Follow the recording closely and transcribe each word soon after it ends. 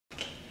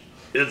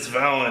It's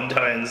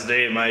Valentine's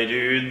Day, my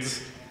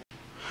dudes.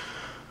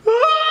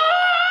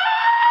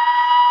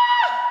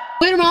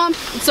 Later, Mom.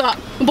 What's up?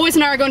 The boys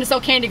and I are going to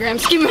sell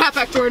candygrams. Give me a half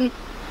back, Jordan.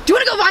 Do you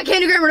want to go buy a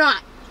candygram or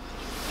not?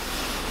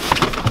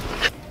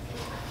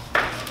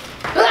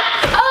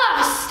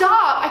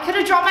 Stop! I could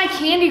have dropped my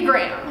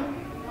candygram.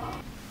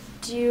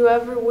 Do you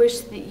ever wish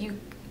that you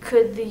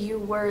could, that you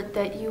were,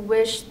 that you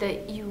wish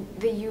that you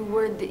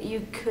were, that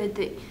you could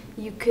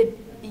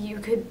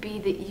be,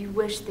 that you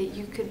wish that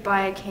you could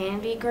buy a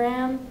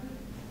candygram?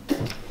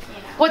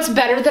 What's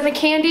better than a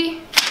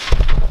candy?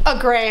 A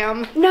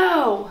gram.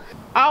 No!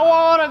 I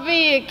want to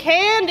be a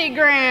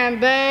candygram,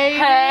 baby.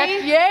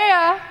 Heck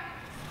yeah!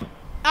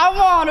 I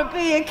want to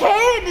be a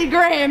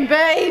candygram,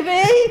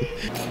 baby.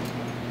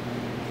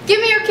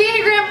 Give me your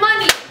candygram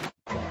money!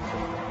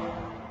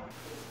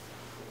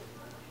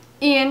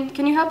 Ian,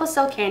 can you help us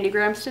sell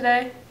candygrams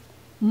today?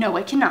 No,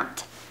 I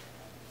cannot.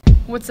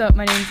 What's up,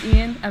 my name's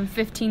Ian, I'm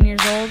 15 years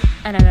old,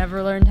 and I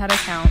never learned how to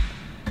count.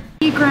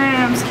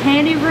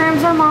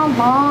 Candygrams are my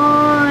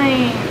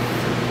line.